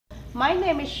My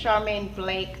name is Charmaine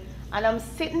Blake, and I'm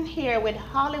sitting here with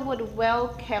Hollywood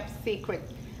well-kept secret,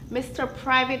 Mr.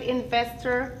 Private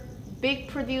Investor, big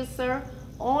producer,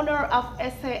 owner of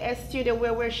SAS Studio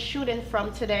where we're shooting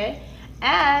from today,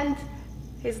 and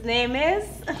his name is?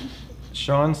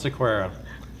 Shawn Sequeira.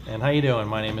 And how you doing?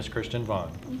 My name is Vaughn.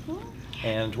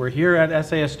 And we're here at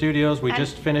SAS Studios. We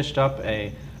just finished up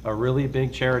a really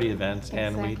big charity event,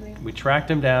 and we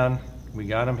tracked him down. We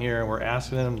got him here, and we're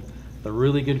asking him the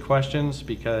really good questions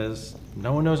because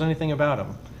no one knows anything about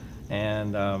him.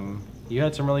 And you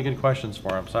had some really good questions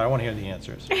for him, so I want to hear the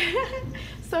answers.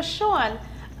 So Shawn,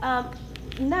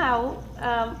 now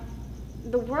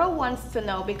the world wants to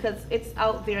know, because it's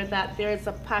out there, that there is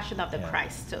a Passion of the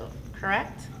Christ too,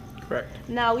 correct? Correct.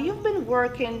 Now you've been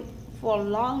working for a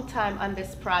long time on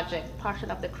this project,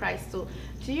 Passion of the Christ too.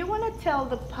 Do you want to tell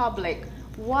the public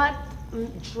what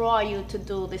draw you to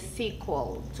do the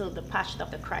sequel to the Passion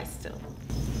of the Christ too?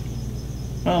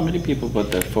 Well, many people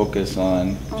put their focus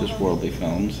on just worldly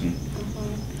films, and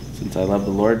since I love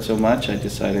the Lord so much, I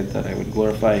decided that I would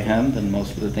glorify Him than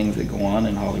most of the things that go on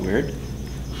in Hollywood.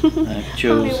 I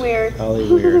chose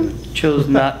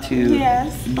not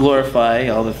to glorify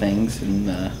all the things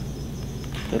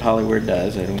that Hollywood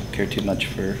does. I don't care too much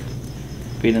for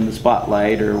being in the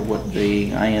spotlight or what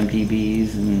the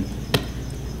IMDb's and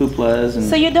hooplas and.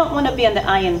 So you don't want to be on the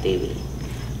IMDb?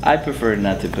 I prefer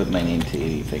not to put my name to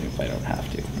anything if I don't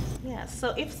have to. Yeah.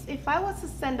 So if I was to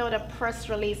send out a press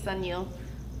release on you,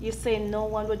 you say no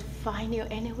one would find you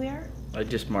anywhere? I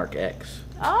just mark X.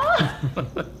 Oh,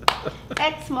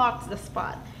 X marks the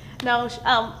spot. Now,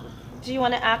 do you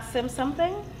want to ask him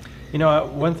something? You know,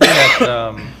 one thing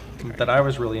that that I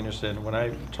was really interested in when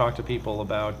I talk to people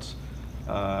about,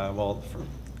 well, for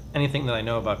anything that I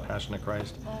know about Passion of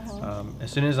Christ,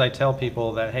 as soon as I tell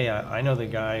people that, hey, I know the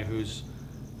guy who's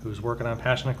working on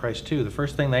Passion of Christ 2, the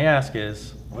first thing they ask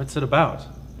is, what's it about?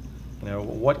 You know,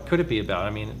 what could it be about? I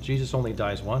mean, Jesus only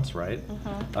dies once, right?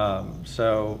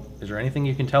 So is there anything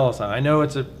you can tell us? I know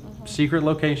it's a secret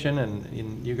location,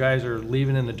 and you guys are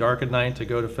leaving in the dark at night to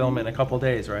go to film it in a couple of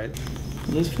days, right?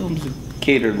 Well, this film's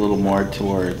catered a little more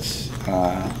towards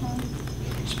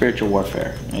spiritual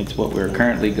warfare. It's what we're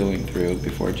currently going through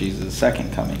before Jesus'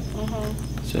 second coming.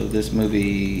 So this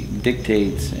movie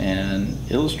dictates and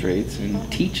illustrates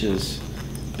and teaches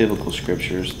biblical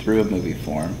scriptures through a movie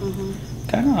form,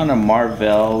 kind of on a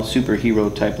Marvel superhero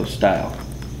type of style.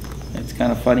 It's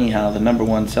kind of funny how the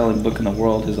 #1 selling book in the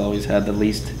world has always had the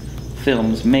least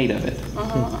films made of it.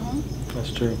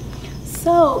 That's true.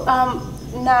 So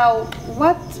now,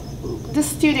 the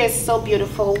studio is so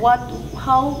beautiful.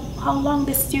 How long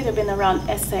this studio been around,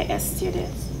 SAS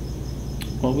Studios?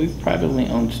 Well, we've privately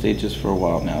owned stages for a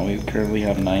while now. We currently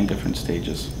have 9 different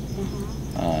stages.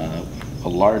 A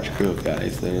large crew of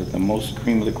guys. They're the most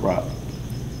cream of the crop.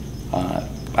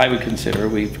 I would consider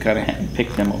we've kind of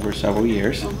handpicked them over several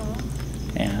years,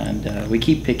 and we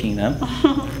keep picking them.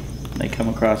 They come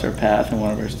across our path in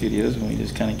one of our studios, and we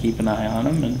just kind of keep an eye on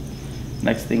them, and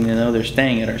next thing you know, they're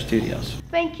staying at our studios.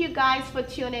 Thank you guys for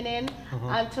tuning in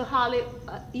to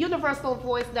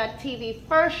UniversalVoice.tv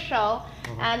first show,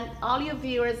 and all your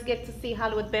viewers get to see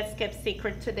Hollywood Best Kept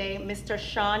Secret today, Mr.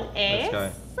 Shawn S. This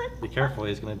guy. Be careful,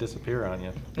 he's going to disappear on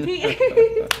you.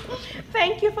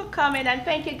 Thank you for coming, and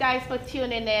thank you guys for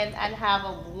tuning in, and have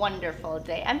a wonderful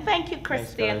day. And thank you,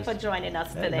 Christine, for joining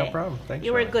us today. No problem. Thanks.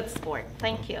 You were a good sport.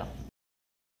 Thank you.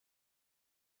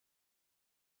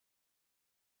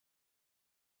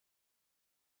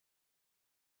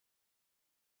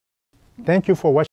 Thank you for watching.